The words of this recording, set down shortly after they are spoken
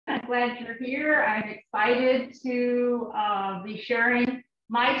glad you're here. I'm excited to be sharing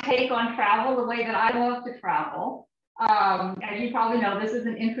my take on travel, the way that I love to travel. As you probably know, this is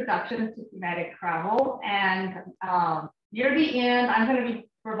an introduction to thematic travel. And near the end, I'm going to be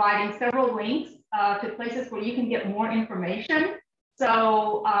providing several links to places where you can get more information.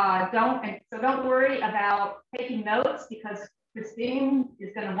 So don't worry about taking notes, because Christine is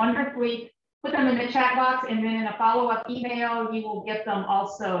going to wonderfully put them in the chat box, and then in a follow-up email, you will get them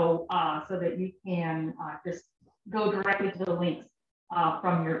also so that you can just go directly to the links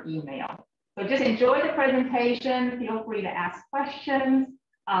from your email. So just enjoy the presentation. Feel free to ask questions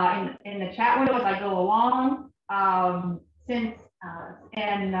in the chat window as I go along, and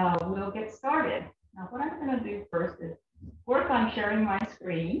we'll get started. Now, what I'm going to do first is work on sharing my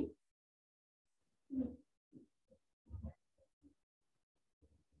screen.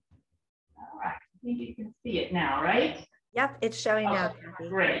 All right, I think you can see it now, right? Yep, it's showing now, Cathy.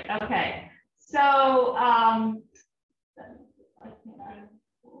 Great, okay. So,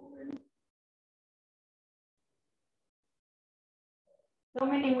 so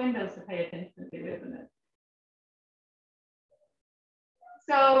many windows to pay attention to, isn't it?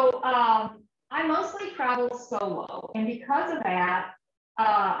 So I mostly travel solo, and because of that,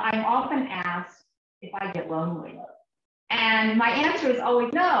 I'm often asked if I get lonely. And my answer is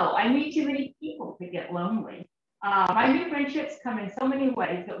always no. I meet too many people to get lonely. My new friendships come in so many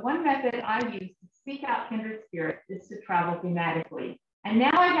ways, but one method I use to seek out kindred spirits is to travel thematically. And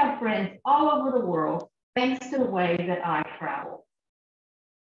now I have friends all over the world thanks to the way that I travel.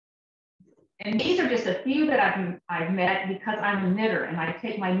 And these are just a few that I've met because I'm a knitter and I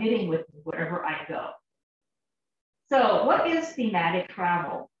take my knitting with me wherever I go. So what is thematic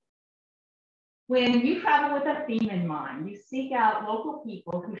travel? When you travel with a theme in mind, you seek out local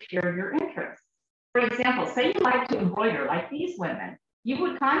people who share your interests. For example, say you like to embroider like these women, you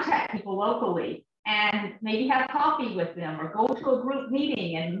would contact people locally and maybe have coffee with them or go to a group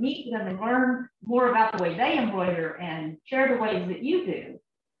meeting and meet them and learn more about the way they embroider and share the ways that you do.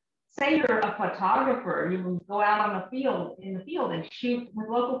 Say you're a photographer, you will go out on the field, and shoot with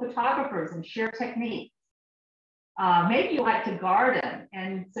local photographers and share techniques. Maybe you like to garden,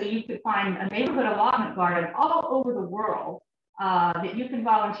 and so you could find a neighborhood allotment garden all over the world that you can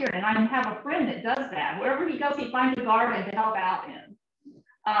volunteer in. And I have a friend that does that. Wherever he goes, he finds a garden to help out in.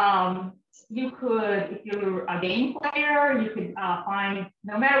 You could, if you're a game player, you could find,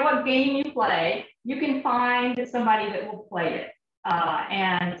 no matter what game you play, you can find somebody that will play it.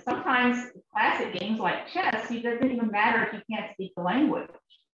 And sometimes classic games like chess, it doesn't even matter if you can't speak the language.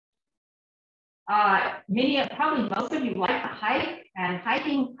 Probably most of you like to hike, and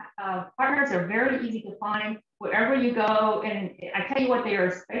hiking partners are very easy to find wherever you go. And I tell you what, they are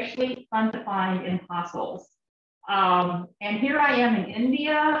especially fun to find in hostels. And here I am in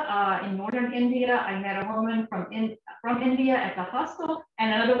India, in northern India. I met a woman from India at the hostel,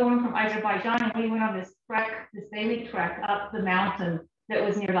 and another woman from Azerbaijan, and we went on this trek, this daily trek up the mountain that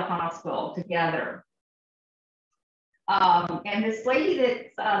was near the hostel together. And this lady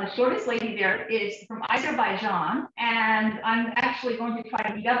that's the shortest lady there is from Azerbaijan, and I'm actually going to try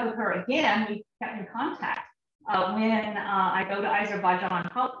to meet up with her again. We kept in contact when I go to Azerbaijan,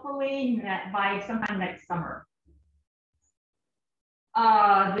 hopefully by sometime next summer.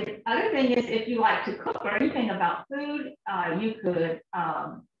 The other thing is, if you like to cook or anything about food, you could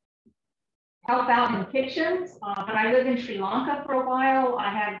help out in kitchens. When I lived in Sri Lanka for a while,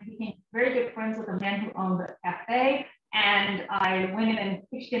 I became very good friends with a man who owned a cafe, and I went in and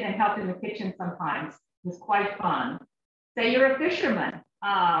pitched in and helped in the kitchen sometimes. It was quite fun. Say you're a fisherman.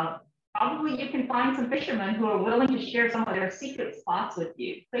 Probably you can find some fishermen who are willing to share some of their secret spots with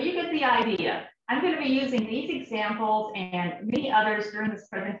you. So you get the idea. I'm going to be using these examples and many others during this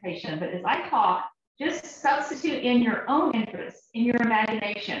presentation, but as I talk, just substitute in your own interests, in your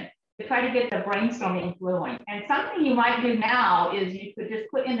imagination, to try to get the brainstorming flowing. And something you might do now is you could just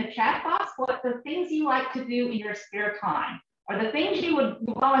put in the chat box what the things you like to do in your spare time, or the things you would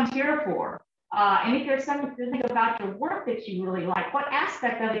volunteer for. And if there's something to think about your work that you really like, what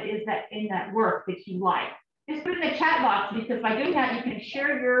aspect of it is that in that work that you like? Just put it in the chat box, because by doing that, you can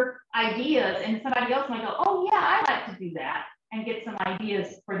share your ideas, and somebody else might go, oh yeah, I like to do that, and get some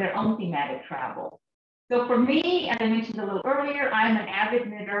ideas for their own thematic travel. So for me, as I mentioned a little earlier, I'm an avid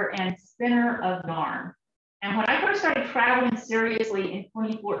knitter and spinner of yarn. And when I first started traveling seriously in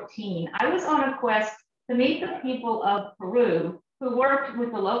 2014, I was on a quest to meet the people of Peru who worked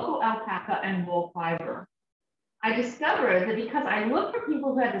with the local alpaca and wool fiber. I discovered that because I looked for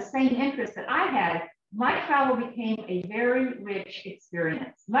people who had the same interests that I had, my travel became a very rich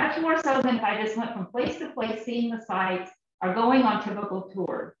experience, much more so than if I just went from place to place, seeing the sights or going on typical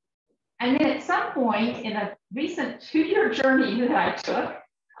tours. And then at some point in a recent 2-year journey that I took,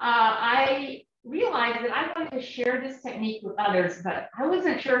 I realized that I wanted to share this technique with others, but I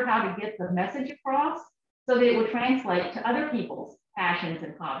wasn't sure how to get the message across so that it would translate to other people's passions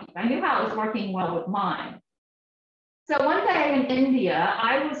and hobbies. I knew how it was working well with mine. So one day in India,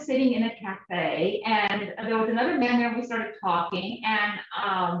 I was sitting in a cafe and there was another man there and we started talking, and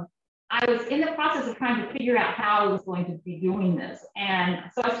I was in the process of trying to figure out how I was going to be doing this. And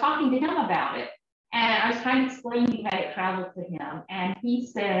so I was talking to him about it, and I was trying to explain thematic travel to him. And he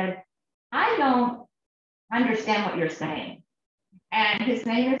said, I don't understand what you're saying. And his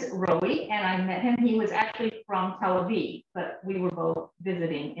name is Rowie, and I met him. He was actually from Tel Aviv, but we were both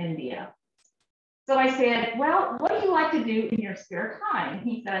visiting India. So I said, well, what do you like to do in your spare time? And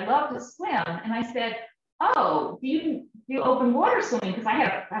he said, I love to swim. And I said, oh, do you do open water swimming? Because I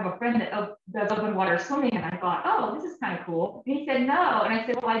have a friend that does open water swimming. And I thought, oh, this is kind of cool. And he said, no. And I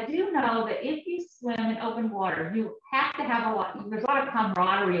said, well, I do know that if you swim in open water, you have to have there's a lot of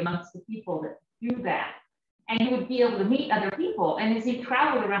camaraderie amongst the people that do that. And you would be able to meet other people. And as he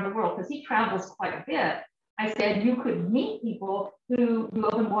traveled around the world, because he travels quite a bit, I said, you could meet people who do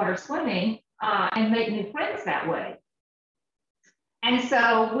open water swimming and make new friends that way. And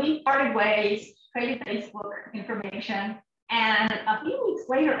so we parted ways, traded Facebook information, and a few weeks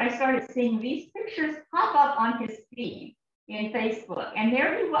later, I started seeing these pictures pop up on his feed in Facebook. And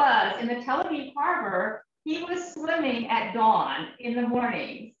there he was in the Tel Aviv harbor. He was swimming at dawn in the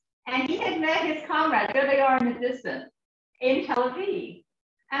mornings, and he had met his comrades. There they are in the distance in Tel Aviv.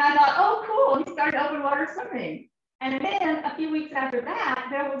 And I thought, oh, cool, he started open water swimming. And then a few weeks after that,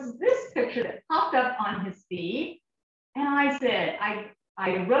 there was this picture that popped up on his feed. And I said,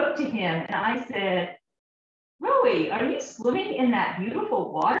 I wrote to him and I said, Rowie, are you swimming in that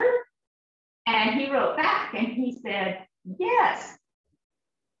beautiful water? And he wrote back and he said, yes,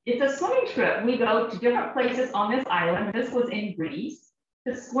 it's a swimming trip. We go to different places on this island. This was in Greece,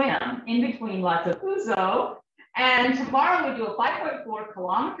 to swim in between lots of ouzo. And tomorrow we do a 5.4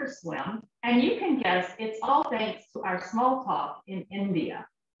 kilometer swim. And you can guess it's all thanks to our small talk in India.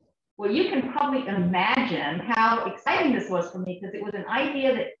 Well, you can probably imagine how exciting this was for me, because it was an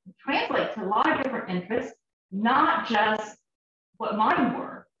idea that translates to a lot of different interests, not just what mine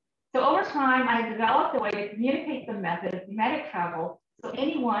were. So over time, I developed a way to communicate the method of thematic travel so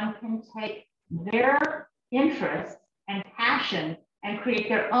anyone can take their interests and passion and create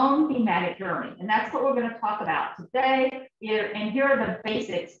their own thematic journey. And that's what we're going to talk about today. And here are the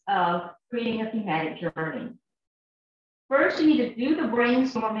basics of creating a thematic journey. First, you need to do the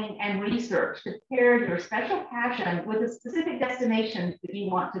brainstorming and research to pair your special passion with the specific destinations that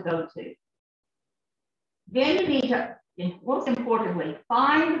you want to go to. Then you need to, most importantly,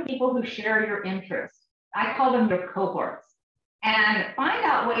 find the people who share your interests. I call them your cohorts. And find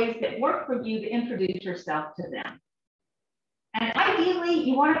out ways that work for you to introduce yourself to them. And ideally,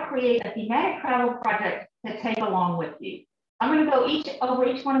 you want to create a thematic travel project to take along with you. I'm going to go over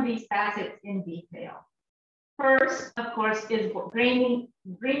each one of these facets in detail. First, of course, is dreaming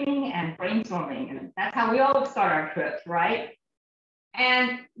and brainstorming. And that's how we all start our trips, right?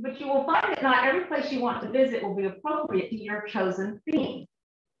 But you will find that not every place you want to visit will be appropriate to your chosen theme.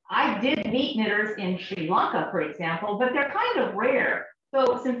 I did meet knitters in Sri Lanka, for example, but they're kind of rare.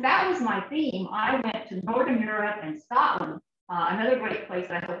 So since that was my theme, I went to Northern Europe and Scotland. Another great place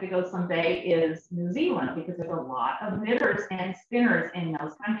that I hope to go someday is New Zealand, because there's a lot of knitters and spinners in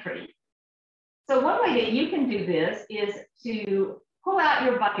those countries. So one way that you can do this is to pull out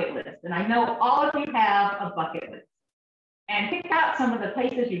your bucket list. And I know all of you have a bucket list. And pick out some of the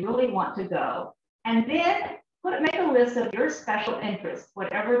places you really want to go. And then make a list of your special interests,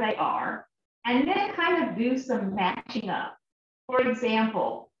 whatever they are. And then kind of do some matching up. For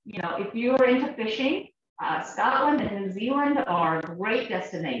example, if you are into fishing, Scotland and New Zealand are great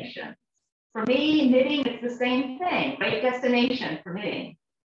destinations. For me, knitting is the same thing, great destination for knitting.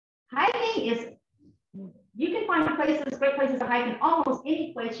 Hiking is, you can find great places to hike in almost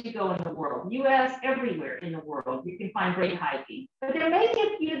any place you go in the world, US, everywhere in the world, you can find great hiking. But there may be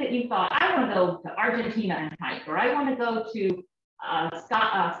a few that you thought, I want to go to Argentina and hike, or I want to go to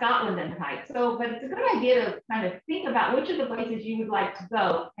Scotland and hike. But it's a good idea to kind of think about which of the places you would like to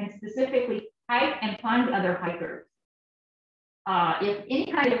go and specifically hike and find other hikers. If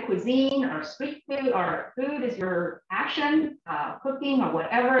any kind of cuisine or street food or food is your passion, cooking or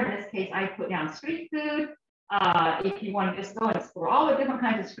whatever, in this case, I put down street food. If you want to just go and explore all the different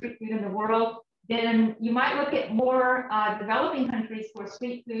kinds of street food in the world, then you might look at more developing countries where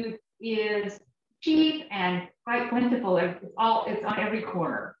street food is cheap and quite plentiful. It's on every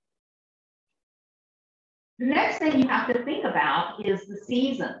corner. The next thing you have to think about is the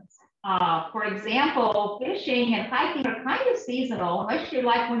seasons. For example, fishing and hiking are kind of seasonal unless you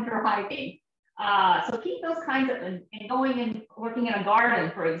like winter hiking. So keep those kinds of, and going and working in a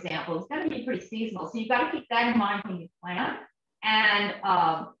garden, for example, it's going to be pretty seasonal. So you've got to keep that in mind when you plan. And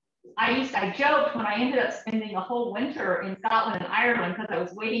I joked when I ended up spending a whole winter in Scotland and Ireland because I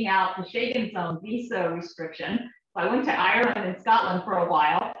was waiting out the Schengen zone visa restriction. So I went to Ireland and Scotland for a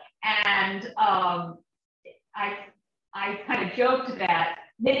while, and I kind of joked that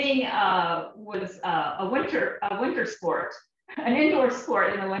knitting was a winter sport, an indoor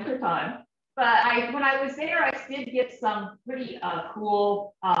sport in the wintertime. But when I was there, I did get some pretty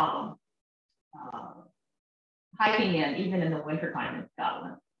cool hiking in, even in the wintertime in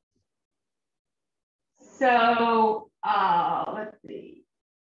Scotland. So let's see.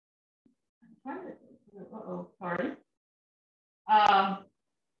 Sorry.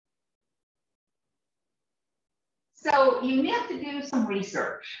 So you have to do some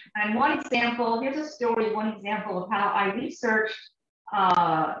research. And one example, here's a story, one example of how I researched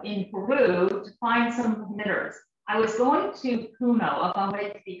in Peru to find some knitters. I was going to Puno up on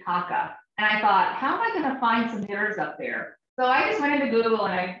Lake Titicaca, and I thought, how am I going to find some knitters up there? So I just went into Google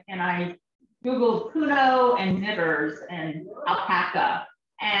and I Googled Puno and knitters and alpaca.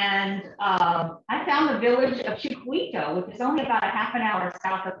 And I found the village of Chiquito, which is only about a half an hour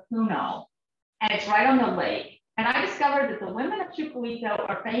south of Puno. And it's right on the lake. And I discovered that the women of Chiquito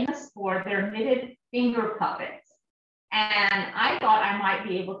are famous for their knitted finger puppets. And I thought I might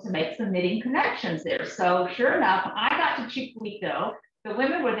be able to make some knitting connections there. So sure enough, when I got to Chiquito, the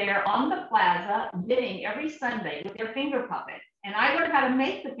women were there on the plaza knitting every Sunday with their finger puppets. And I learned how to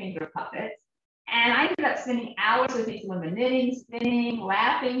make the finger puppets. And I ended up spending hours with these women, knitting, spinning,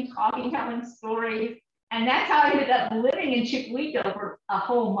 laughing, talking, telling stories. And that's how I ended up living in Chiquito for a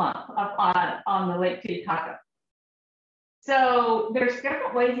whole month up on the Lake Titicaca. So there's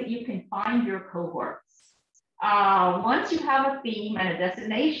different ways that you can find your cohorts. Once you have a theme and a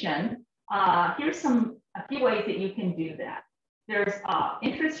destination, here's a few ways that you can do that. There's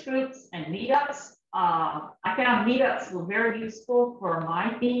interest groups and meetups. I found meetups were very useful for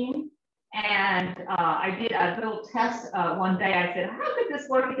my theme. And I did a little test one day. I said, how could this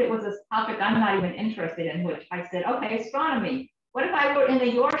work if it was a topic I'm not even interested in? Which I said, okay, astronomy. What if I were in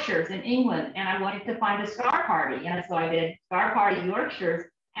the Yorkshires in England and I wanted to find a star party? And so I did star party Yorkshires,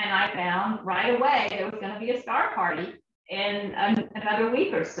 and I found right away there was going to be a star party in another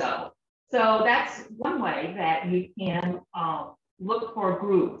week or so. So that's one way that you can look for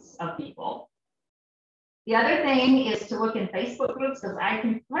groups of people. The other thing is to look in Facebook groups, because I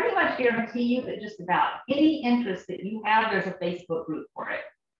can pretty much guarantee you that just about any interest that you have, there's a Facebook group for it.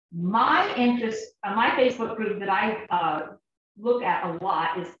 My interest, my Facebook group that I look at a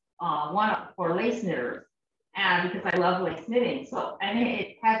lot is one for lace knitters, and because I love lace knitting. So, and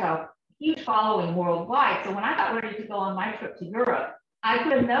it has a huge following worldwide. So when I got ready to go on my trip to Europe, I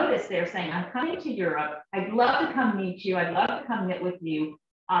put a notice there saying, I'm coming to Europe. I'd love to come meet you. I'd love to come knit with you.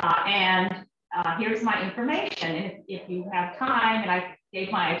 Here's my information. And if you have time, and I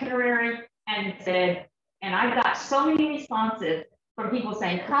gave my itinerary and said, and I got so many responses from people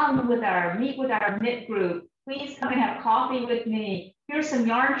saying, come meet with our knit group. Please come and have coffee with me. Here's some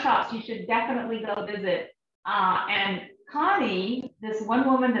yarn shops you should definitely go visit. And Connie, this one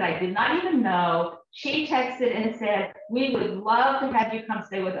woman that I did not even know, she texted and said, we would love to have you come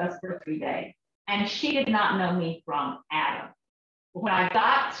stay with us for 3 days. And she did not know me from Adam. When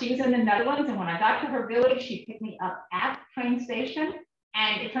she was in the Netherlands, and when I got to her village, she picked me up at the train station,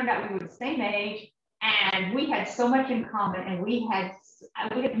 and it turned out we were the same age, and we had so much in common, and we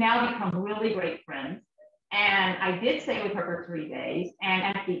have now become really great friends. And I did stay with her for 3 days, and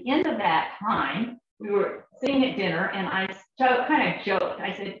at the end of that time, we were sitting at dinner, and I kind of joked.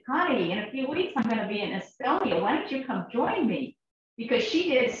 I said, Connie, in a few weeks, I'm going to be in Estonia. Why don't you come join me? Because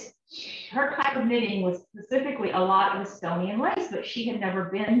her type of knitting was specifically a lot of Estonian lace, but she had never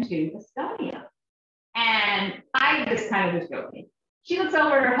been to Estonia. And I just kind of was joking. She looks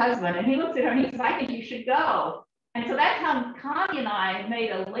over at her husband, and he looks at her, and he says, I think you should go. And so that's how Connie and I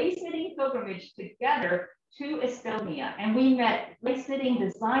made a lace knitting pilgrimage together to Estonia. And we met lace knitting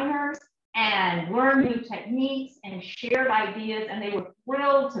designers and learned new techniques and shared ideas, and they were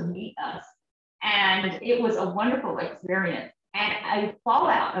thrilled to meet us. And it was a wonderful experience. And a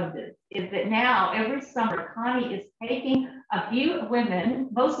fallout of this is that now every summer, Connie is taking a few women,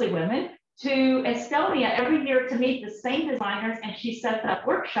 mostly women, to Estonia every year to meet the same designers, and she sets up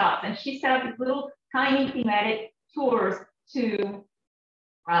workshops, and she set up these little tiny thematic tours to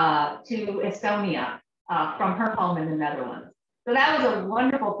Estonia from her home in the Netherlands. So that was a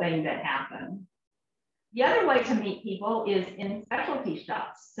wonderful thing that happened. The other way to meet people is in specialty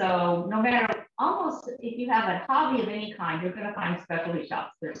shops. So no matter, almost if you have a hobby of any kind, you're going to find specialty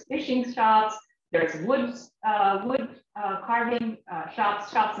shops. There's fishing shops, there's wood carving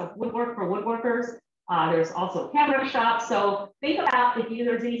shops of woodwork for woodworkers. There's also camera shops. So think about if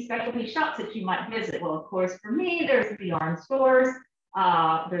there's any specialty shops that you might visit. Well, of course, for me, there's the yarn stores.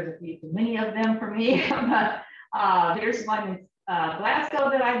 There's a few too many of them for me, but there's one in Glasgow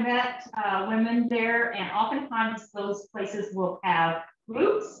that I met women there, and oftentimes those places will have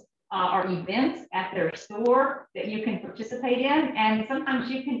groups or events at their store that you can participate in, and sometimes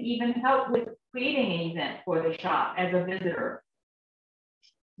you can even help with creating an event for the shop as a visitor.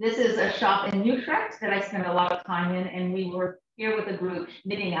 This is a shop in Utrecht that I spent a lot of time in, and we were here with a group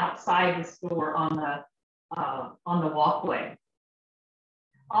knitting outside the store on the walkway.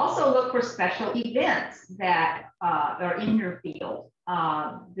 Also look for special events that are in your field.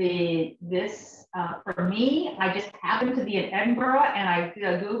 For me, I just happened to be in Edinburgh, and I did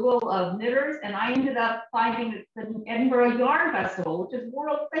a Google of knitters, and I ended up finding the Edinburgh Yarn Festival, which is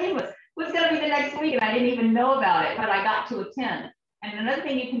world famous. It was going to be the next week, and I didn't even know about it, but I got to attend. And another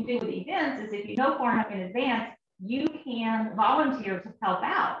thing you can do with events is if you know far enough in advance, you can volunteer to help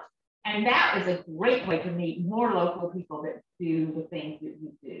out. And that is a great way to meet more local people that do the things that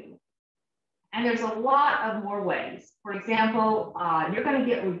you do. And there's a lot of more ways. For example, you're going to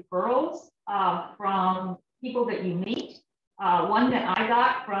get referrals from people that you meet. One that I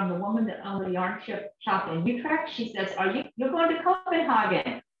got from the woman that owned the yarn shop in Utrecht. She says, you're going to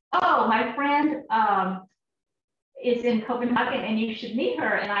Copenhagen? Oh, my friend is in Copenhagen and you should meet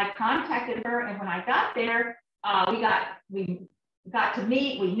her. And I contacted her, and when I got there, we got to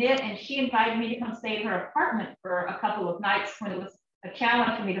meet, we knit, and she invited me to come stay in her apartment for a couple of nights when it was a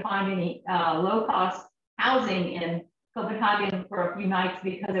challenge for me to find any low-cost housing in Copenhagen for a few nights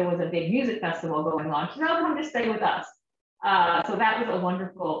because there was a big music festival going on. She said, oh, come to stay with us. So that was a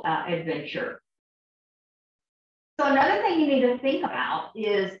wonderful adventure. So another thing you need to think about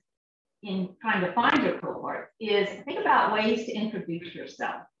is, in trying to find your cohort, is think about ways to introduce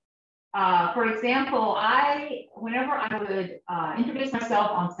yourself. For example, whenever I would introduce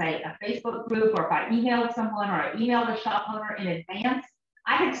myself on, say, a Facebook group, or if I emailed someone or I emailed a shop owner in advance,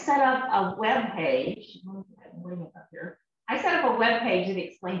 I had set up a web page. I set up a web page that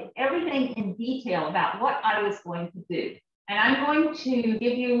explained everything in detail about what I was going to do. And I'm going to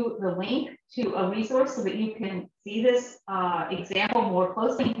give you the link to a resource so that you can see this example more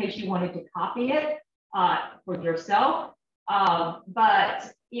closely in case you wanted to copy it for yourself.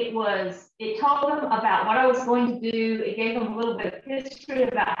 But it told them about what I was going to do. It gave them a little bit of history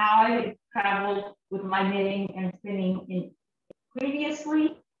about how I had traveled with my knitting and spinning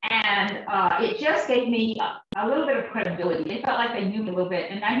previously. And it just gave me a little bit of credibility. It felt like they knew me a little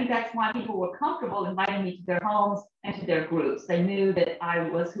bit. And I think that's why people were comfortable inviting me to their homes and to their groups. They knew that I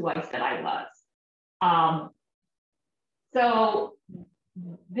was who I said I was. So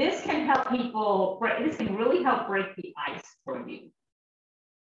this can help people, this can really help break the ice for you.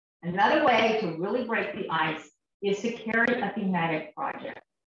 Another way to really break the ice is to carry a thematic project.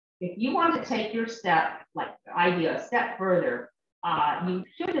 If you want to take your idea a step further, you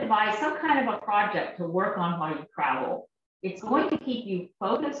should devise some kind of a project to work on while you travel. It's going to keep you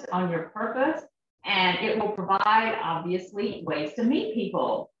focused on your purpose, and it will provide, obviously, ways to meet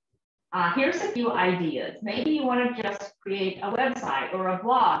people. Here's a few ideas. Maybe you want to just create a website or a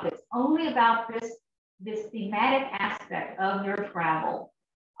blog that's only about this thematic aspect of your travel.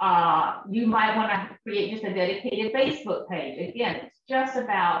 You might want to create just a dedicated Facebook page. Again, it's just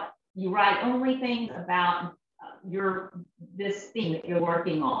about, you write only things about this theme that you're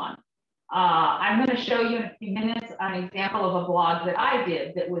working on. I'm going to show you in a few minutes an example of a blog that I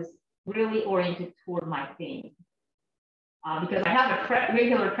did that was really oriented toward my theme. Because I have a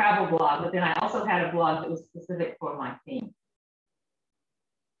regular travel blog, but then I also had a blog that was specific for my theme.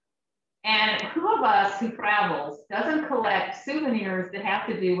 And who of us who travels doesn't collect souvenirs that have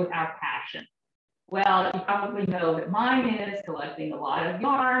to do with our passion? Well, you probably know that mine is collecting a lot of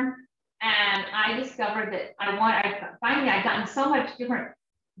yarn. And I discovered that finally I'd gotten so much different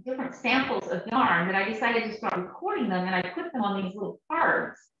samples of yarn that I decided to start recording them, and I put them on these little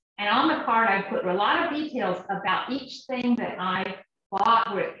cards. And on the card, I put a lot of details about each thing that I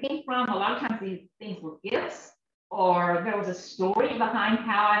bought, where it came from. A lot of times these things were gifts, or there was a story behind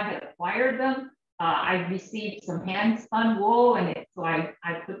how I had acquired them. I received some hand-spun wool, and so I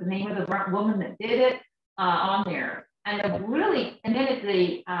put the name of the woman that did it on there. And then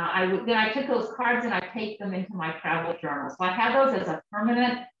I took those cards and I taped them into my travel journal. So I have those as a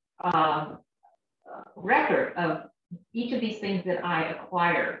permanent record of each of these things that I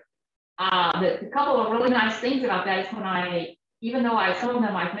acquired. The couple of really nice things about that is when even though some of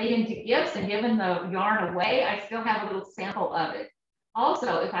them I've made into gifts and given the yarn away, I still have a little sample of it.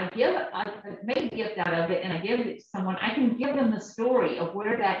 Also, if I make a gift out of it and I give it to someone, I can give them the story of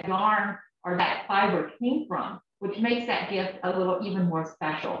where that yarn or that fiber came from, which makes that gift a little even more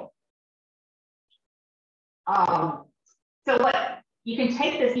special. So you can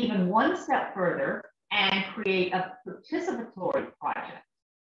take this even one step further and create a participatory project.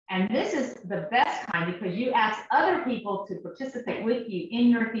 And this is the best kind because you ask other people to participate with you in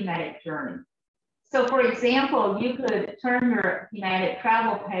your thematic journey. So for example, you could turn your thematic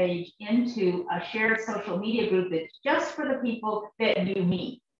travel page into a shared social media group that's just for the people that you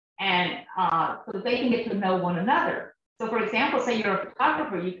meet, and so that they can get to know one another. So for example, say you're a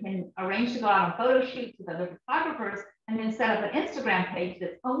photographer, you can arrange to go out on photo shoots with other photographers and then set up an Instagram page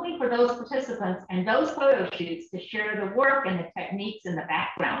that's only for those participants and those photo shoots to share the work and the techniques in the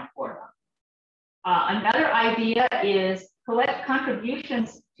background for them. Another idea is collect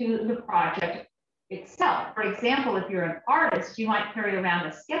contributions to the project itself. For example, if you're an artist, you might carry around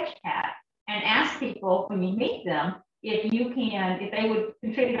a sketch pad and ask people when you meet them if they would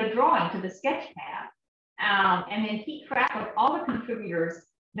contribute a drawing to the sketch pad. And then keep track of all the contributors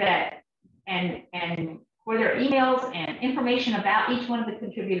and for their emails and information about each one of the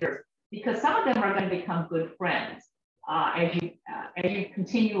contributors, because some of them are going to become good friends as you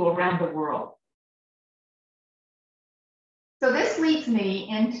continue around the world. So this leads me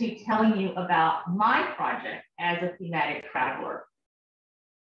into telling you about my project as a thematic traveler.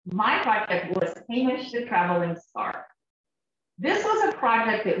 My project was Hamish the Traveling Scarf. This was a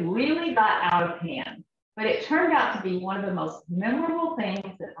project that really got out of hand, but it turned out to be one of the most memorable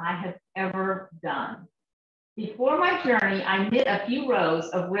things that I have ever done. Before my journey, I knit a few rows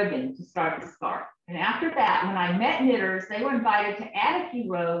of ribbon to start the scarf. And after that, when I met knitters, they were invited to add a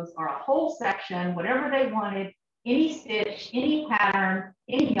few rows or a whole section, whatever they wanted, any stitch, any pattern,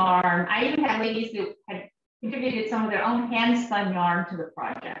 any yarn. I even had ladies who had contributed some of their own hand-spun yarn to the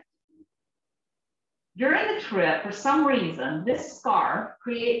project. During the trip, for some reason, this scarf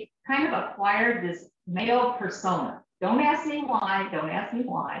kind of acquired this male persona. Don't ask me why, don't ask me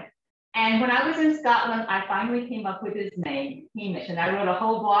why. And when I was in Scotland, I finally came up with his name, Hamish, and I wrote a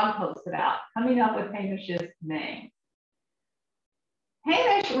whole blog post about coming up with Hamish's name.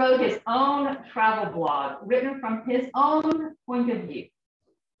 Hamish wrote his own travel blog, written from his own point of view.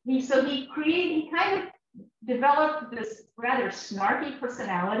 He kind of developed this rather snarky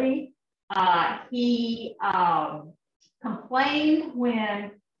personality. He complained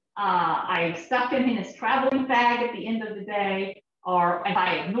when I stuffed him in his traveling bag at the end of the day, or if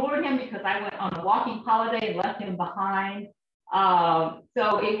I ignored him because I went on a walking holiday and left him behind.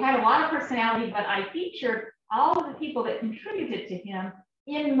 So it had a lot of personality, but I featured all of the people that contributed to him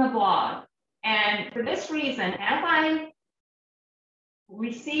in the blog. And for this reason, as I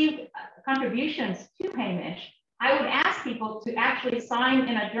received contributions to Hamish, I would ask people to actually sign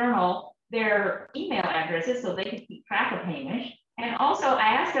in a journal their email addresses so they could keep track of Hamish. And also I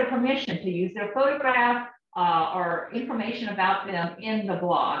asked their permission to use their photograph or information about them in the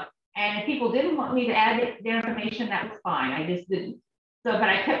blog. And if people didn't want me to add their information, that was fine. I just didn't. So, but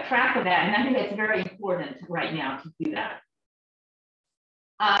I kept track of that. And I think that's very important right now to do that.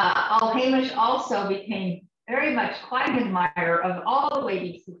 Hamish also became very much quite an admirer of all the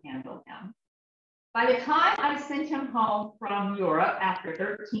ladies who handled him. By the time I sent him home from Europe after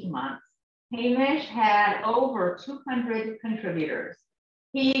 13 months, Hamish had over 200 contributors.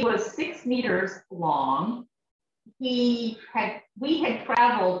 He was 6 meters long. We had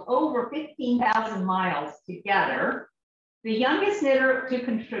traveled over 15,000 miles together. The youngest knitter to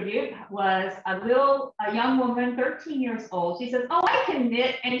contribute was a young woman, 13 years old. She says, "Oh, I can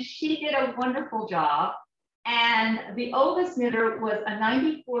knit," and she did a wonderful job. And the oldest knitter was a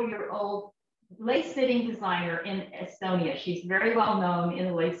 94-year-old lace knitting designer in Estonia. She's very well known in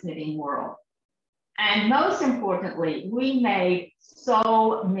the lace knitting world. And most importantly, we made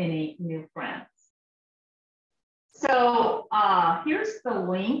so many new friends. So here's the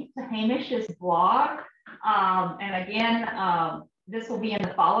link to Hamish's blog. And again, this will be in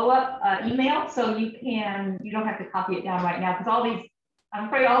the follow-up email, so you don't have to copy it down right now because I'm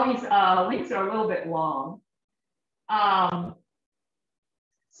afraid all these links are a little bit long.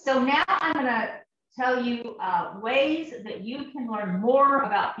 So now I'm going to tell you ways that you can learn more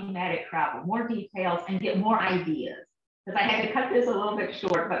about thematic travel, more details, and get more ideas. Because I had to cut this a little bit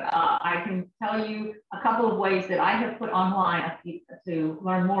short, but I can tell you a couple of ways that I have put online to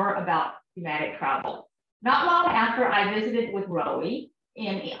learn more about thematic travel. Not long after I visited with Rowie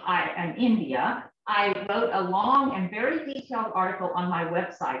in India, I wrote a long and very detailed article on my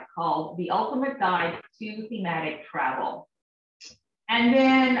website called The Ultimate Guide to Thematic Travel. And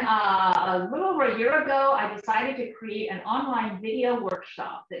then a little over a year ago, I decided to create an online video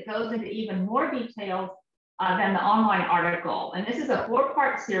workshop that goes into even more details than the online article. And this is a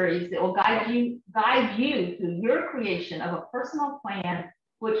 4-part series that will guide you through your creation of a personal plan,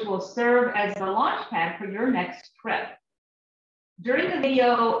 which will serve as the launch pad for your next trip. During the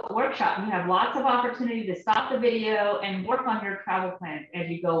video workshop, you have lots of opportunity to stop the video and work on your travel plans as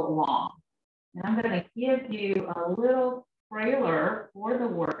you go along. And I'm going to give you a little trailer for the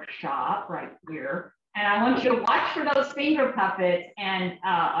workshop right here. And I want you to watch for those finger puppets and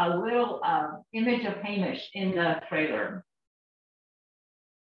a little image of Hamish in the trailer.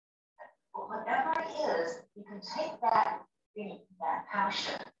 Well, whatever it is, you can take that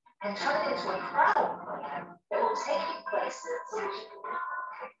passion and turn it into a travel plan that will take you places that you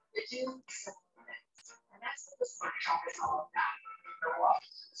do simple things. And that's what this workshop is all about. You're walking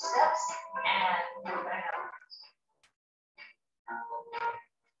through the steps and you're going to have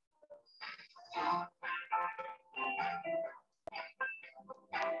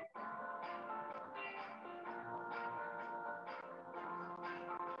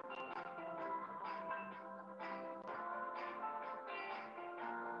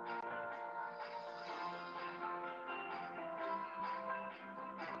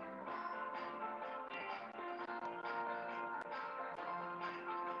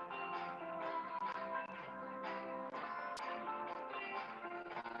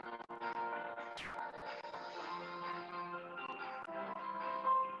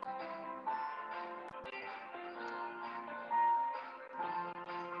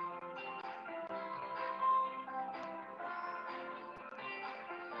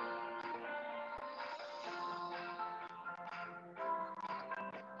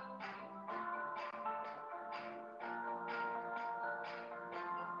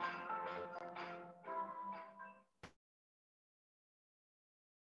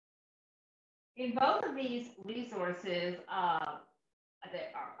In both of these resources, I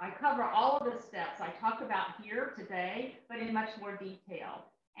cover all of the steps I talked about here today, but in much more detail.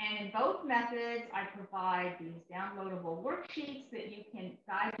 And in both methods, I provide these downloadable worksheets that you can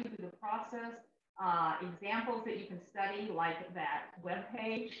guide you through the process, examples that you can study like that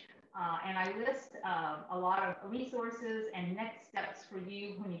webpage. And I list a lot of resources and next steps for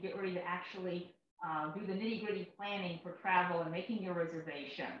you when you get ready to actually do the nitty-gritty planning for travel and making your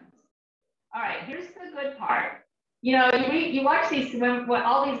reservations. All right, here's the good part. You know, you watch these,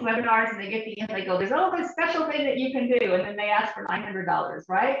 all these webinars and they get the end, they go, there's all this special thing that you can do. And then they ask for $900,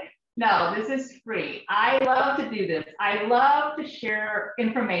 right? No, this is free. I love to do this. I love to share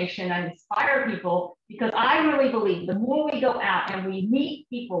information and inspire people because I really believe the more we go out and we meet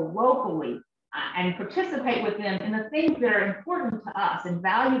people locally and participate with them in the things that are important to us and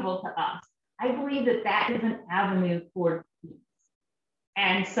valuable to us, I believe that that is an avenue for peace.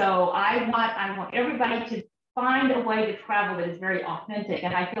 And so I want everybody to find a way to travel that is very authentic.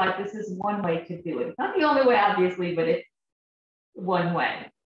 And I feel like this is one way to do it. It's not the only way, obviously, but it's one way.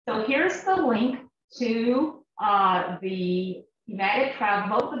 So here's the link to the Thematic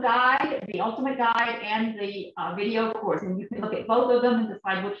Travel, both the guide, the Ultimate Guide, and the video course. And you can look at both of them and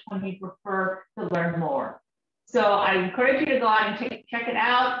decide which one you prefer to learn more. So I encourage you to go out and check it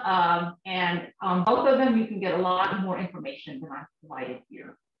out. And on both of them, you can get a lot more information than I've provided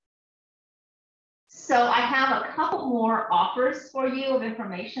here. So I have a couple more offers for you of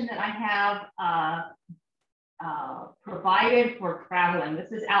information that I have provided for traveling.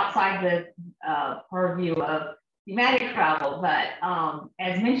 This is outside the purview of thematic travel, but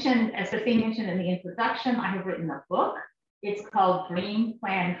as Christine mentioned in the introduction, I have written a book. It's called Dream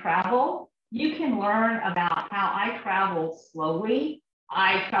Plan Travel. You can learn about how I travel slowly.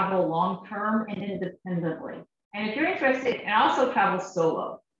 I travel long-term and independently. And if you're interested, and I also travel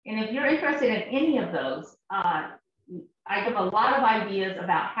solo. And if you're interested in any of those, I give a lot of ideas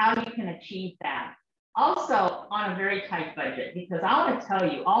about how you can achieve that. Also on a very tight budget, because I want to tell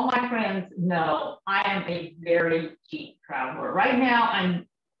you, all my friends know I am a very cheap traveler. Right now, I'm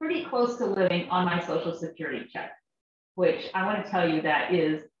pretty close to living on my Social Security check, which I want to tell you that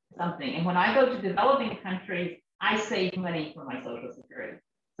is something. And when I go to developing countries, I save money for my Social Security.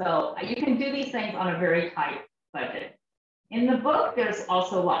 So you can do these things on a very tight budget. In the book, there's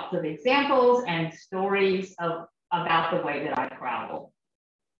also lots of examples and stories about the way that I travel.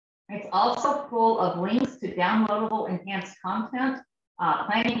 It's also full of links to downloadable enhanced content,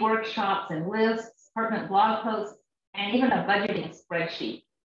 planning workshops and lists, pertinent blog posts, and even a budgeting spreadsheet.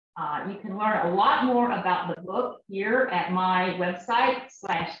 You can learn a lot more about the book here at my website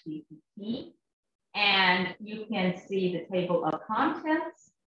 /DPT. and you can see the table of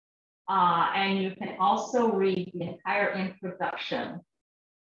contents, and you can also read the entire introduction.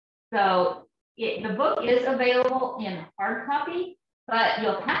 So the book is available in hard copy, but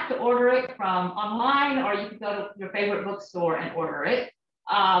you'll have to order it from online, or you can go to your favorite bookstore and order it.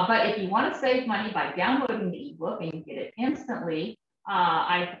 But if you want to save money by downloading the ebook and you get it instantly,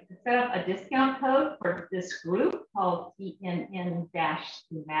 I set up a discount code for this group called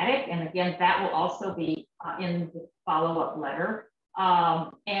TNN-Thematic. And again, that will also be in the follow-up letter.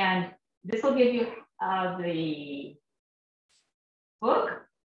 And this will give you the book,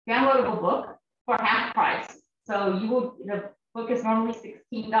 downloadable book, for half price. So the book is normally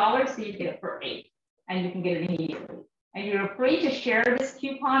 $16, so you get it for $8, and you can get it immediately. And you're free to share this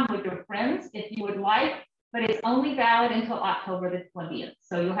coupon with your friends if you would like, but it's only valid until October the 20th.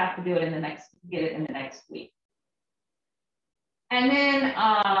 So you'll have to do it get it in the next week. And then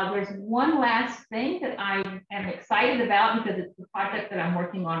there's one last thing that I am excited about because it's the project that I'm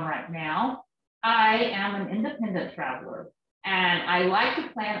working on right now. I am an independent traveler, and I like to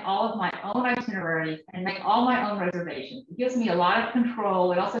plan all of my own itineraries and make all my own reservations. It gives me a lot of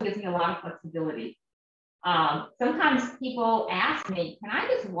control. It also gives me a lot of flexibility. Sometimes people ask me, can I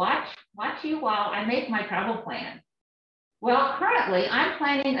just watch you while I make my travel plan? Well, currently I'm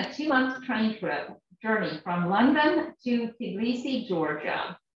planning a 2-month train journey from London to Tbilisi,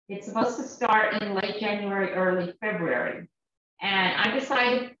 Georgia. It's supposed to start in late January, early February. And I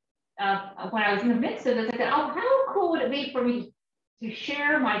decided when I was in the midst of this, I said, oh, how cool would it be for me to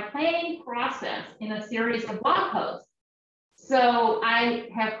share my planning process in a series of blog posts? So I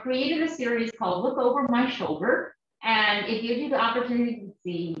have created a series called Look Over My Shoulder, and it gives you the opportunity to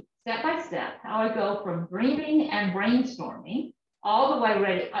see step by step how I go from dreaming and brainstorming all the way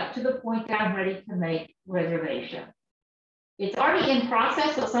ready up to the point that I'm ready to make reservations. It's already in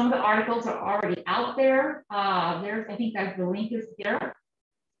process, so some of the articles are already out there. I think the link is here.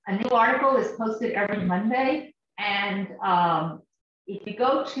 A new article is posted every Monday, and if you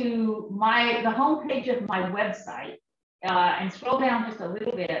go to the homepage of my website, and scroll down just a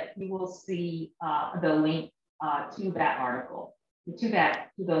little bit, you will see the link to that article, to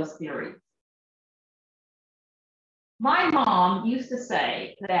those theories. My mom used to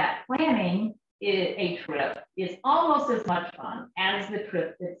say that planning a trip is almost as much fun as the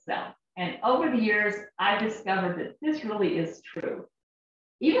trip itself. And over the years, I've discovered that this really is true.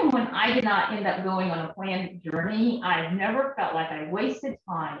 Even when I did not end up going on a planned journey, I've never felt like I wasted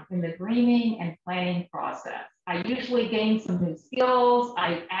time in the dreaming and planning process. I usually gained some new skills.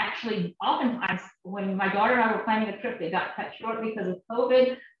 I actually, oftentimes, when my daughter and I were planning a trip that got cut short because of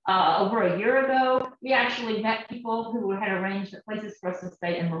COVID over a year ago, we actually met people who had arranged places for us to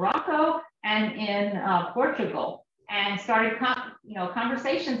stay in Morocco and in Portugal, and started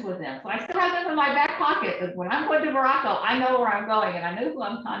conversations with them. So I still have them in my back pocket, that when I'm going to Morocco, I know where I'm going and I know who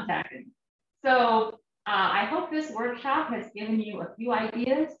I'm contacting. So I hope this workshop has given you a few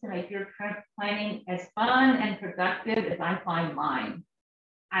ideas to make your trip planning as fun and productive as I find mine.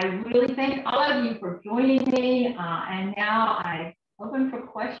 I really thank all of you for joining me, and now I'm open for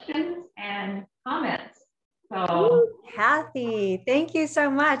questions and comments. So, Cathy, thank you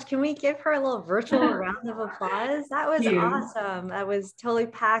so much. Can we give her a little virtual round of applause? That was awesome. That was totally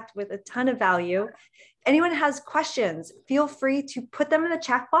packed with a ton of value. Anyone has questions, feel free to put them in the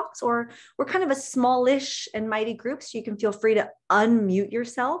chat box, or we're kind of a smallish and mighty group, so you can feel free to unmute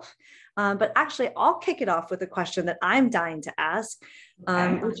yourself. But actually, I'll kick it off with a question that I'm dying to ask,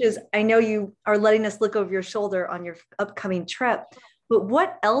 which is, I know you are letting us look over your shoulder on your upcoming trip, but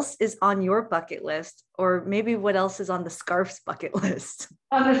what else is on your bucket list? Or maybe what else is on the scarf's bucket list?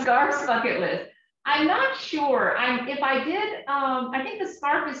 On the scarf's bucket list, I'm not sure. If I did, I think the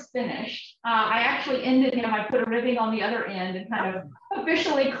scarf is finished. I actually ended him. I put a ribbing on the other end and kind of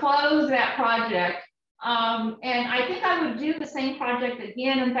officially closed that project. And I think I would do the same project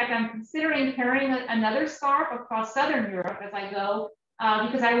again. In fact, I'm considering carrying another scarf across Southern Europe as I go,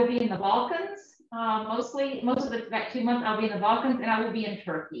 because I will be in the Balkans. Most of that 2 months I'll be in the Balkans, and I will be in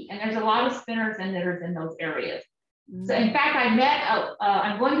Turkey. And there's a lot of spinners and knitters in those areas. So in fact,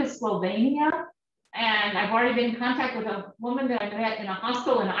 I'm going to Slovenia, and I've already been in contact with a woman that I met in a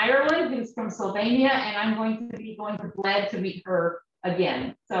hostel in Ireland who's from Slovenia, and I'm going to be going to Bled to meet her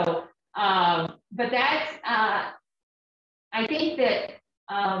again. So, but that's, I think that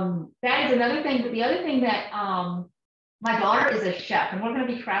that is another thing. But the other thing that my daughter is a chef, and we're going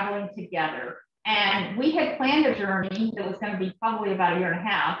to be traveling together. And we had planned a journey that was going to be probably about 1.5 years,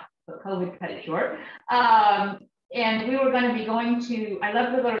 but COVID cut it short. And we were going to be going to, I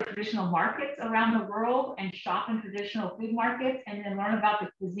love to go to traditional markets around the world and shop in traditional food markets and then learn about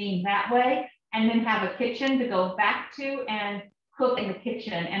the cuisine that way. and then have a kitchen to go back to and cook in the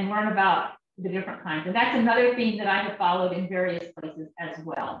kitchen and learn about the different kinds. And that's another theme that I have followed in various places as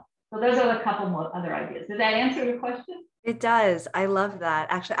well. So those are a couple more other ideas. Does that answer your question? It does. I love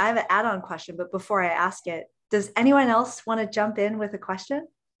that. Actually, I have an add-on question, but before I ask it, does anyone else want to jump in with a question?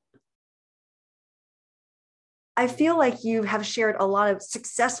 I feel like you have shared a lot of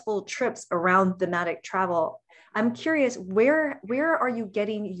successful trips around thematic travel. I'm curious, where are you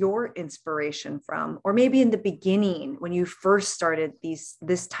getting your inspiration from? Or maybe in the beginning, when you first started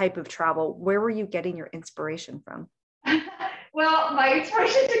this type of travel, where were you getting your inspiration from? Well, my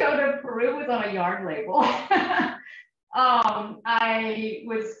inspiration to go to Peru was on a yarn label.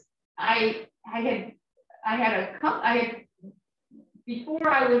 Before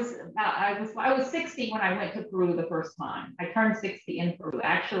I was 60 when I went to Peru the first time. I turned 60 in Peru,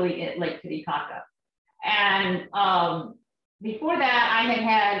 actually at Lake Titicaca. And before that, I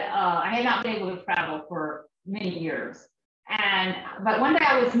had not been able to travel for many years. But one day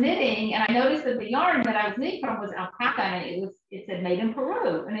I was knitting, and I noticed that the yarn that I was knitting from was alpaca, and it said made in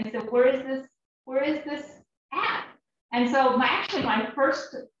Peru. And I said, where is this at? And so my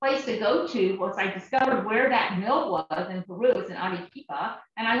first place to go to was, I discovered where that mill was in Peru. It's in Arequipa.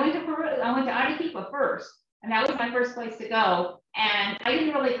 And I went to Peru. I went to Arequipa first. And that was my first place to go. And I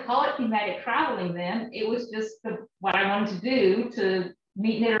didn't really call it thematic traveling then. It was just what I wanted to do, to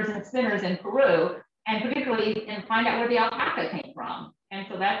meet knitters and spinners in Peru, and particularly and find out where the alpaca came from. And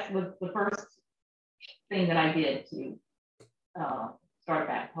so that was the first thing that I did to start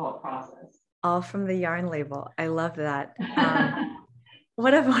that whole process. All from the yarn label. I love that.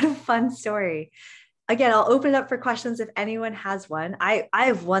 What a fun story. Again, I'll open it up for questions if anyone has one. I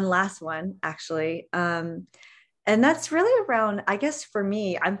have one last one, actually. And that's really around, I guess for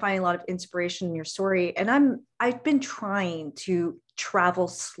me, I'm finding a lot of inspiration in your story. And I've been trying to travel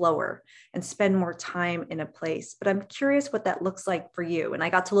slower and spend more time in a place, but I'm curious what that looks like for you. And I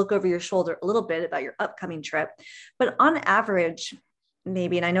got to look over your shoulder a little bit about your upcoming trip, but on average,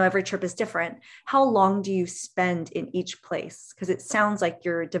 maybe, and I know every trip is different, how long do you spend in each place? Because it sounds like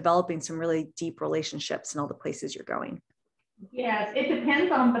you're developing some really deep relationships in all the places you're going. Yes, it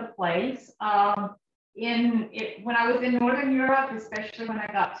depends on the place. When I was in Northern Europe, especially when I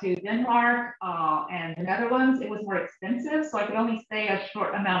got to Denmark and the Netherlands, it was more expensive, so I could only stay a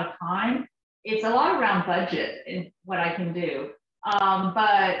short amount of time. It's a lot around budget in what I can do.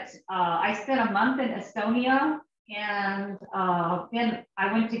 But I spent a month in Estonia, and then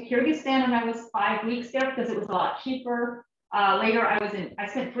I went to Kyrgyzstan, and I was 5 weeks there because it was a lot cheaper. Later, I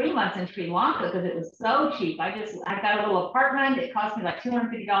spent 3 months in Sri Lanka because it was so cheap. I got a little apartment. It cost me like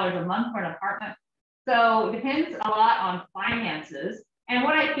 $250 a month for an apartment. So it depends a lot on finances and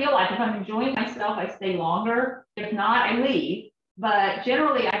what I feel like. If I'm enjoying myself, I stay longer. If not, I leave. But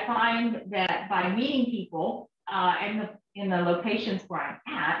generally, I find that by meeting people in the locations where I'm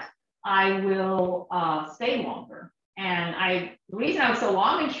at, I will stay longer. And the reason I was so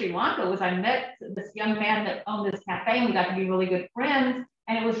long in Sri Lanka was I met this young man that owned this cafe, and we got to be really good friends.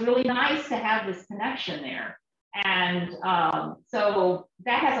 And it was really nice to have this connection there. And so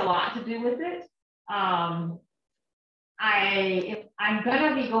that has a lot to do with it. If I'm going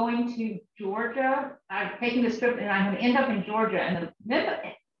to be going to Georgia, I'm taking this trip and I'm going to end up in Georgia. And the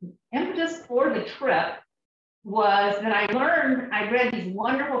impetus for the trip was that I read these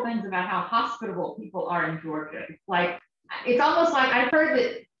wonderful things about how hospitable people are in Georgia. It's almost like I've heard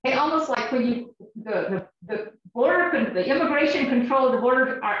that they almost like when the border, the immigration control of the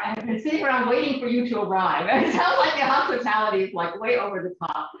border have been sitting around waiting for you to arrive. And it sounds like the hospitality is like way over the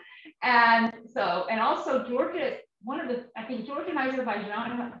top. And also Georgia, I think Georgia and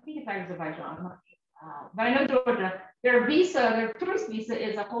Azerbaijan, I think it's Azerbaijan, but I know Georgia, their tourist visa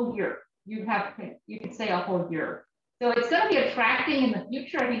is a whole year. You can stay a whole year. So it's going to be attracting in the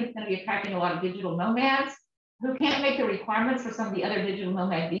future. I think it's going to be attracting a lot of digital nomads who can't make the requirements for some of the other digital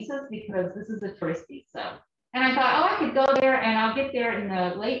nomad visas because this is a tourist visa. And I thought, I could go there, and I'll get there in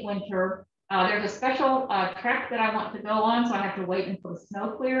the late winter. There's a special trek that I want to go on, so I have to wait until the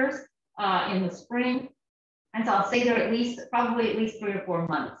snow clears in the spring. And so I'll stay there probably at least 3 or 4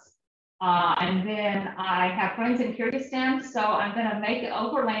 months. And then I have friends in Kyrgyzstan, so I'm going to make it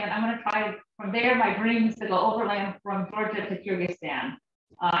overland. I'm going to try from there. My dream is to go overland from Georgia to Kyrgyzstan,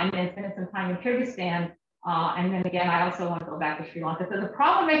 and then spend some time in Kyrgyzstan. And then again, I also want to go back to Sri Lanka. So the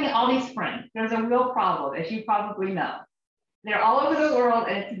problem making all these friends, there's a real problem, as you probably know. They're all over the world,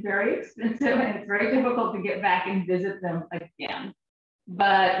 and it's very expensive, and it's very difficult to get back and visit them again.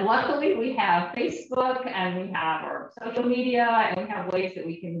 But luckily, we have Facebook, and we have our social media, and we have ways that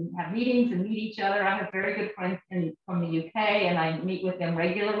we can have meetings and meet each other. I have very good friends from the UK, and I meet with them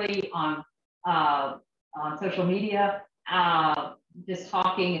regularly on on social media, just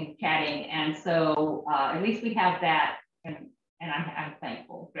talking and chatting. And so at least we have that, and I'm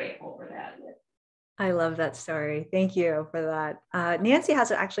thankful, grateful for that. I love that story. Thank you for that. Nancy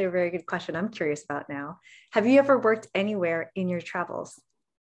has actually a very good question I'm curious about now. Have you ever worked anywhere in your travels?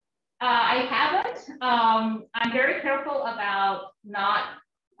 I haven't. I'm very careful about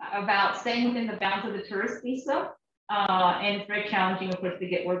staying within the bounds of the tourist visa. And it's very challenging, of course, to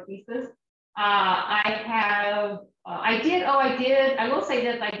get work visas. I will say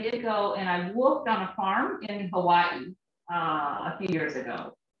this, I did go and I worked on a farm in Hawaii a few years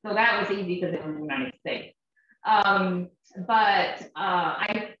ago. So that was easy because it was in the United States. But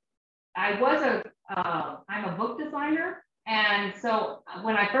I'm a book designer. And so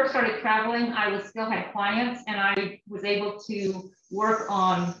when I first started traveling, I still had clients, and I was able to work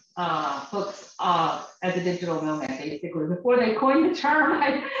on books as a digital nomad, basically, before they coined the term.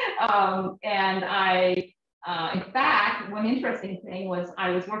 In fact, one interesting thing was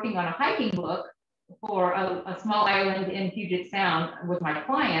I was working on a hiking book for a small island in Puget Sound with my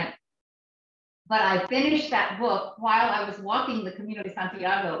client. But I finished that book while I was walking the Camino de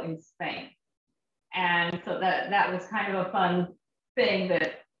Santiago in Spain. And so that was kind of a fun thing,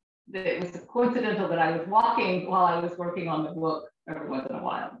 that it was coincidental that I was walking while I was working on the book every once in a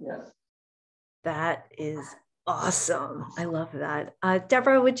while. Yes. That is awesome. I love that.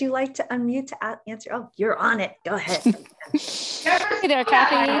 Deborah, would you like to unmute to answer? Oh, you're on it. Go ahead. Hey there,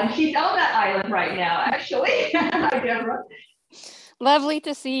 Cathy. She's on that island right now, actually. Hi, Deborah. Lovely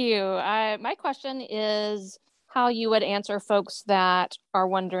to see you. My question is how you would answer folks that are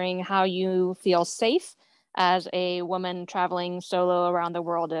wondering how you feel safe as a woman traveling solo around the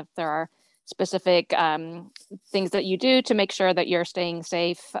world, if there are specific things that you do to make sure that you're staying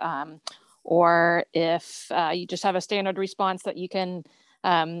safe, or if you just have a standard response that you can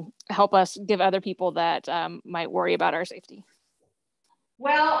help us give other people that might worry about our safety.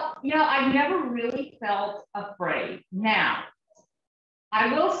 Well, I've never really felt afraid. Now, I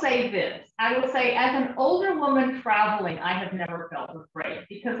will say this. I will say, as an older woman traveling, I have never felt afraid,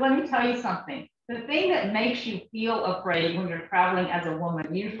 because let me tell you something. The thing that makes you feel afraid when you're traveling as a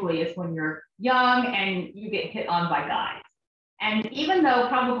woman usually is when you're young and you get hit on by guys. And even though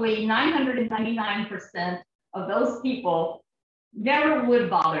probably 999% of those people never would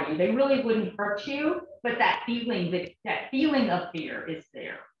bother you, they really wouldn't hurt you, but that feeling of fear is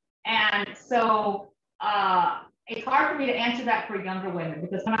there. And so, it's hard for me to answer that for younger women,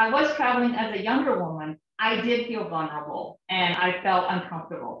 because when I was traveling as a younger woman, I did feel vulnerable and I felt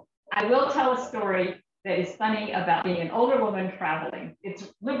uncomfortable. I will tell a story that is funny about being an older woman traveling.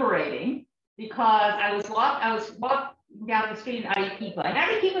 It's liberating, because I was walking down the street in Arequipa, and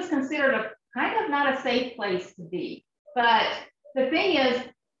Arequipa is considered a kind of not a safe place to be. But the thing is,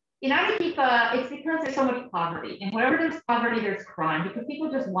 in Arequipa, it's because there's so much poverty, and wherever there's poverty, there's crime, because people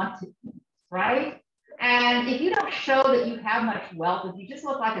just want to eat, right? And if you don't show that you have much wealth, if you just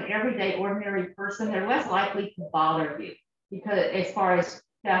look like an everyday, ordinary person, they're less likely to bother you, because as far as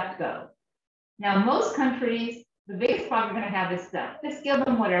theft goes. Now, most countries, the biggest problem you're going to have is theft. Just give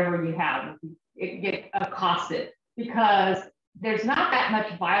them whatever you have. It get accosted, because there's not that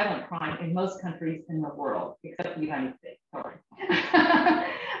much violent crime in most countries in the world, except the United States. Sorry.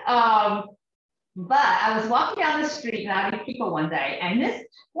 But I was walking down the street in Arequipa one day, and this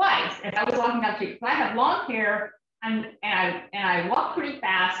twice, as I was walking down the street, because I have long hair, and I walk pretty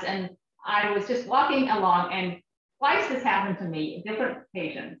fast, and I was just walking along, and twice this happened to me, different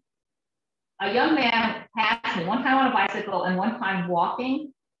occasions. A young man passed me, one time on a bicycle and one time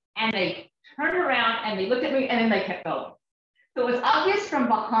walking, and they turned around and they looked at me, and then they kept going. So it was obvious from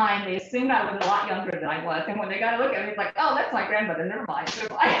behind, they assumed I was a lot younger than I was, and when they got to look at me, it's like, oh, that's my grandmother, never mind. So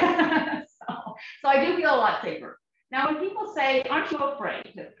I do feel a lot safer. Now, when people say, aren't you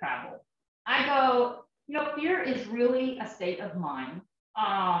afraid to travel? I go, fear is really a state of mind.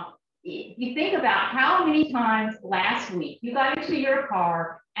 If you think about how many times last week you got into your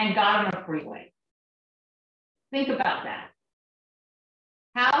car and got on a freeway. Think about that.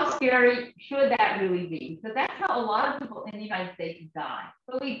 How scary should that really be? Because that's how a lot of people in the United States die.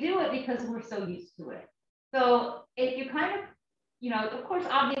 But we do it because we're so used to it. So if you kind of, of course,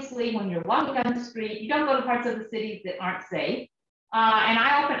 obviously, when you're walking down the street, you don't go to parts of the cities that aren't safe. And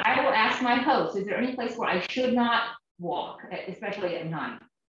I will ask my host, is there any place where I should not walk, especially at night,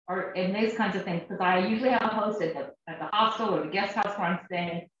 or in these kinds of things? Because I usually have a host at the hostel or the guest house where I'm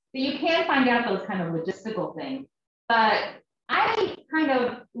staying. So you can find out those kind of logistical things. But I kind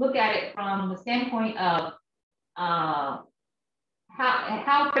of look at it from the standpoint of how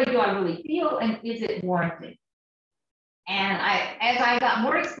afraid do I really feel, and is it warranted? And as I got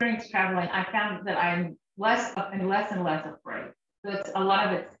more experience traveling, I found that I'm less and less afraid. So it's a lot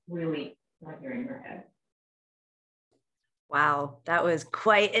of it's really right here in your head. Wow, that was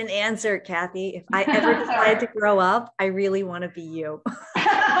quite an answer, Cathy. If I ever decide to grow up, I really want to be you.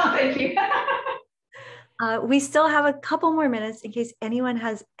 Thank you. We still have a couple more minutes in case anyone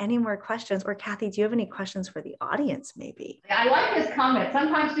has any more questions. Or Cathy, do you have any questions for the audience maybe? I like this comment.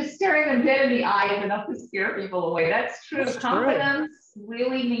 Sometimes just staring them dead in the eye is enough to scare people away. That's true. That's Confidence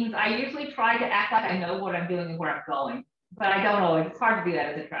really means I usually try to act like I know what I'm doing and where I'm going, but I don't always. It's hard to do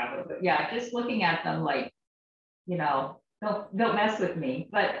that as a traveler. But yeah, just looking at them like, you know, don't mess with me.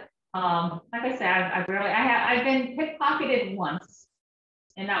 But like I said, I've been pickpocketed once,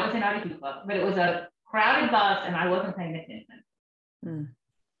 and that was in Arequipa, but it was a crowded bus and I wasn't paying attention.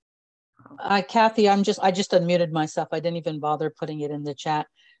 Cathy, I just unmuted myself. I didn't even bother putting it in the chat.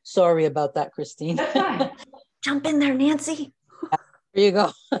 Sorry about that, Christine. That's fine. Jump in there, Nancy. There you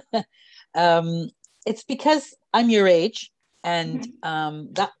go. It's because I'm your age, and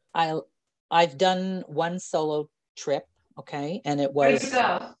that I've done one solo trip, okay, and it was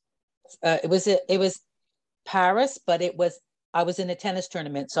it was Paris, but I was in a tennis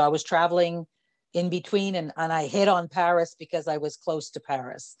tournament, so I was traveling in between, and I hit on Paris because I was close to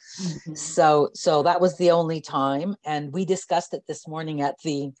Paris. Mm-hmm. So that was the only time, and we discussed it this morning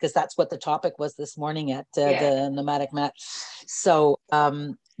because that's what the topic was this morning at the Nomadic Mat. So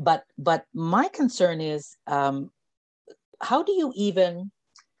but my concern is how do you even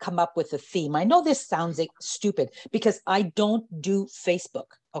come up with a theme? I know this sounds stupid because I don't do Facebook.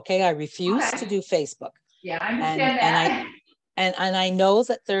 Okay, I refuse to do Facebook. Yeah, I understand that. And I know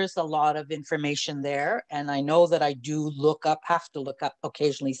that there's a lot of information there, and I know that I do have to look up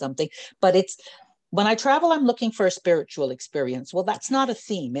occasionally something, but when I travel, I'm looking for a spiritual experience. Well, that's not a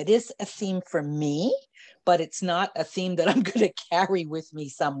theme. It is a theme for me, but it's not a theme that I'm going to carry with me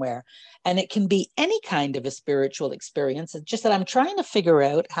somewhere. And it can be any kind of a spiritual experience. It's just that I'm trying to figure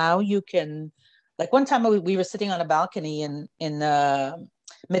out how you can, like one time we were sitting on a balcony in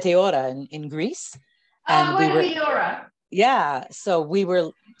Meteora in Greece. And Meteora. Yeah, so we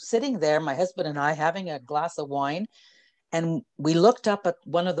were sitting there, my husband and I, having a glass of wine, and we looked up at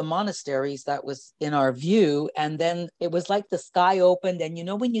one of the monasteries that was in our view, and then it was like the sky opened, and you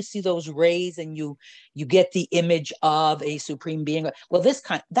know when you see those rays and you get the image of a supreme being. Well,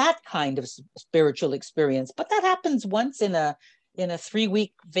 that kind of spiritual experience, but that happens once in a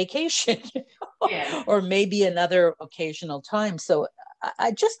 3-week vacation, or maybe another occasional time. So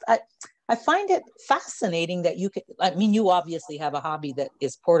I find it fascinating that you obviously have a hobby that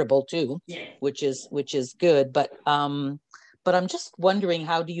is portable too, which is good. But I'm just wondering,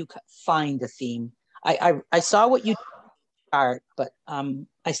 how do you find a theme? I saw what you art, but I don't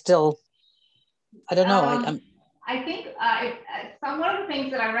know. I think one of the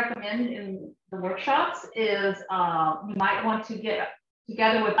things that I recommend in the workshops is you might want to get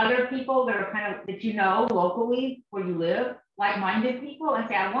together with other people that are that you know locally where you live, like-minded people, and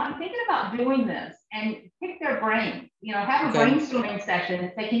say, I'm thinking about doing this, and pick their brain. Have a brainstorming session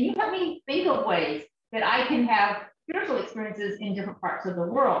and say, can you help me think of ways that I can have spiritual experiences in different parts of the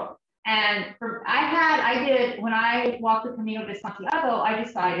world? And when I walked the Camino de Santiago, I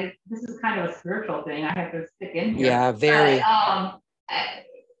decided this is kind of a spiritual thing. I have to stick in here. Yeah, very. But,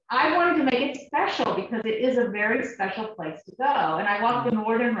 I wanted to make it special because it is a very special place to go. And I walked the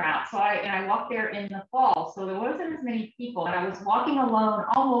northern route. I walked there in the fall. So there wasn't as many people. And I was walking alone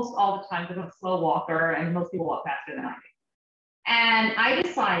almost all the time because I'm a slow walker and most people walk faster than I do. And I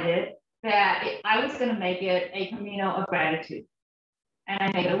decided that I was going to make it a Camino of gratitude. And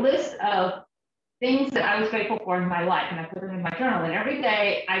I made a list of things that I was grateful for in my life. And I put them in my journal. And every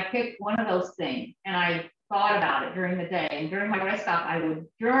day I picked one of those things. And I thought about it during the day, and during my rest stop, I would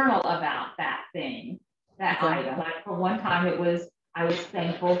journal about that thing, that item. Like for one time, I was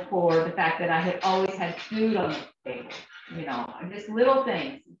thankful for the fact that I had always had food on the table. Just little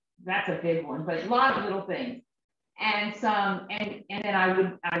things. That's a big one, but a lot of little things. And then I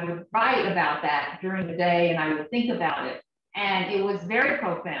would write about that during the day, and I would think about it, and it was very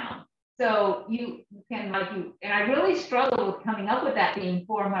profound. So you can and I really struggled with coming up with that theme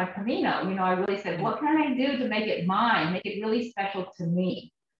for my Camino. I really said, what can I do to make it mine, make it really special to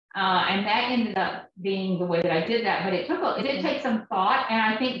me? And that ended up being the way that I did that. But it did take some thought, and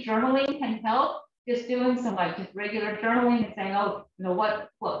I think journaling can help. Just doing some just regular journaling and saying,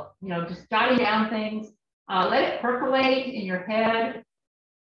 just jotting down things, let it percolate in your head.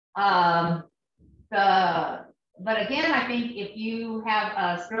 But again, I think if you have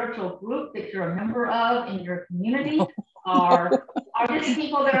a spiritual group that you're a member of in your community, or just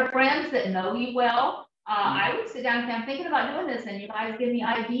people that are friends that know you well, I would sit down and say, I'm thinking about doing this, and you guys give me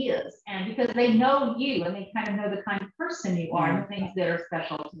ideas. And because they know you and they kind of know the kind of person you are and the things that are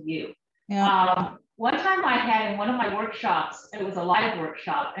special to you. Yeah. One time I had in one of my workshops, it was a live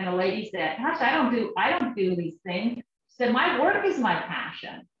workshop, and a lady said, gosh, I don't do these things. She said, my work is my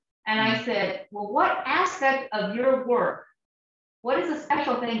passion. And I said, well, what aspect of your work, what is a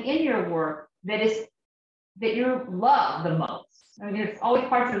special thing in your work that you love the most? I mean, there's always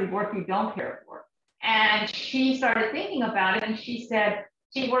parts of the work you don't care for. And she started thinking about it, and she said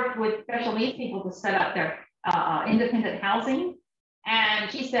she worked with special needs people to set up their independent housing.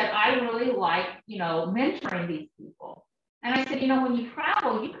 And she said, I really like, mentoring these people. And I said, when you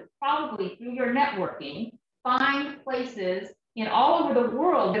travel, you could probably, through your networking, find places in all over the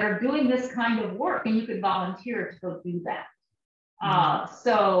world that are doing this kind of work, and you could volunteer to go do that.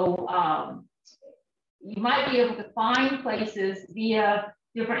 So you might be able to find places via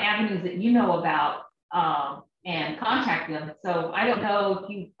different avenues that you know about and contact them. So I don't know if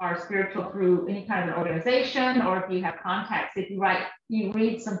you are spiritual through any kind of an organization, or if you have contacts. If you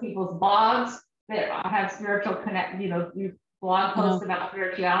read some people's blogs that have spiritual connect, you blog posts about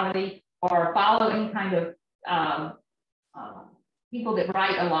spirituality, or follow any kind of people that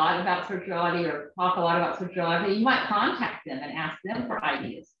write a lot about spirituality or talk a lot about spirituality, you might contact them and ask them for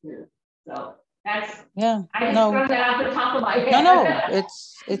ideas too. So that's, I just throw that off the top of my head. No,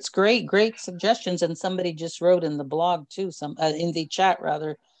 it's great suggestions. And somebody just wrote in the blog too, in the chat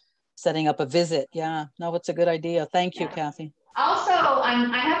rather, setting up a visit. Yeah, no, it's a good idea. Thank you, Cathy. Also,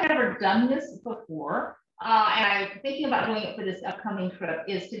 I have never done this before, and I'm thinking about doing it for this upcoming trip,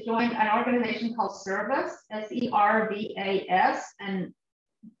 is to join an organization called Service, SERVAS. And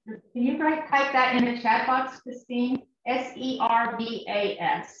can you type that in the chat box, Christine?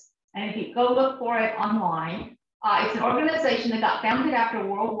 SERVAS. And if you go look for it online, it's an organization that got founded after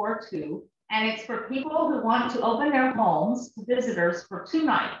World War II, and it's for people who want to open their homes to visitors for 2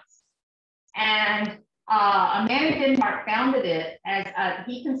 nights. And a man in Denmark founded it as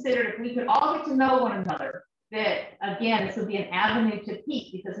he considered, if we could all get to know one another, that again, this would be an avenue to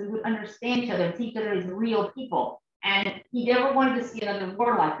peace, because we would understand each other and see each other as real people. And he never wanted to see another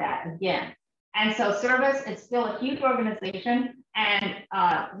war like that again. And so Service is still a huge organization, and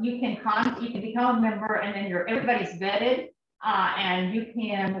you can become a member, and then everybody's vetted, and you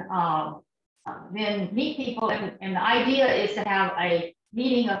can then meet people. And the idea is to have a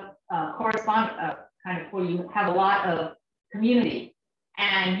meeting of kind of where you have a lot of community,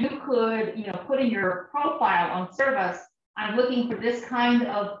 and you could put in your profile on Service, I'm looking for this kind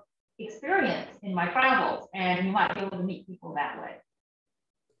of experience in my travels, and you might be able to meet people that way.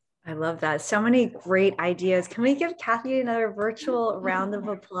 I love that. So many great ideas. Can we give Cathy another virtual round of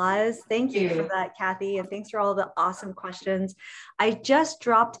applause? Thank you for that, Cathy. And thanks for all the awesome questions. I just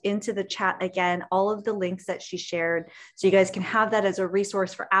dropped into the chat again all of the links that she shared, so you guys can have that as a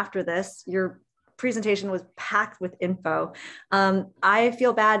resource for after this. Your presentation was packed with info. I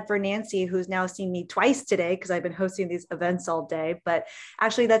feel bad for Nancy, who's now seen me twice today because I've been hosting these events all day, but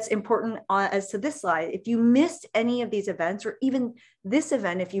actually that's important as to this slide. If you missed any of these events, or even this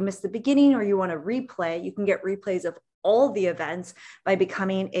event, if you missed the beginning or you want to replay, you can get replays of all the events by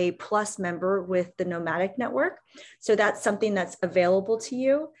becoming a Plus member with the Nomadic Network. So that's something that's available to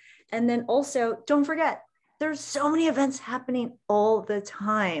you. And then also, don't forget, there's so many events happening all the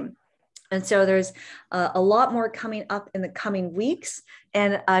time. And so there's a lot more coming up in the coming weeks.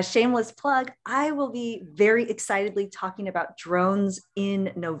 And a shameless plug, I will be very excitedly talking about drones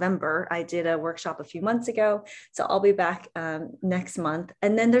in November. I did a workshop a few months ago, so I'll be back next month.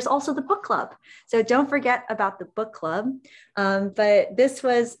 And then there's also the book club. So don't forget about the book club. But this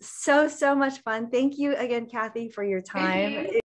was so much fun. Thank you again, Cathy, for your time.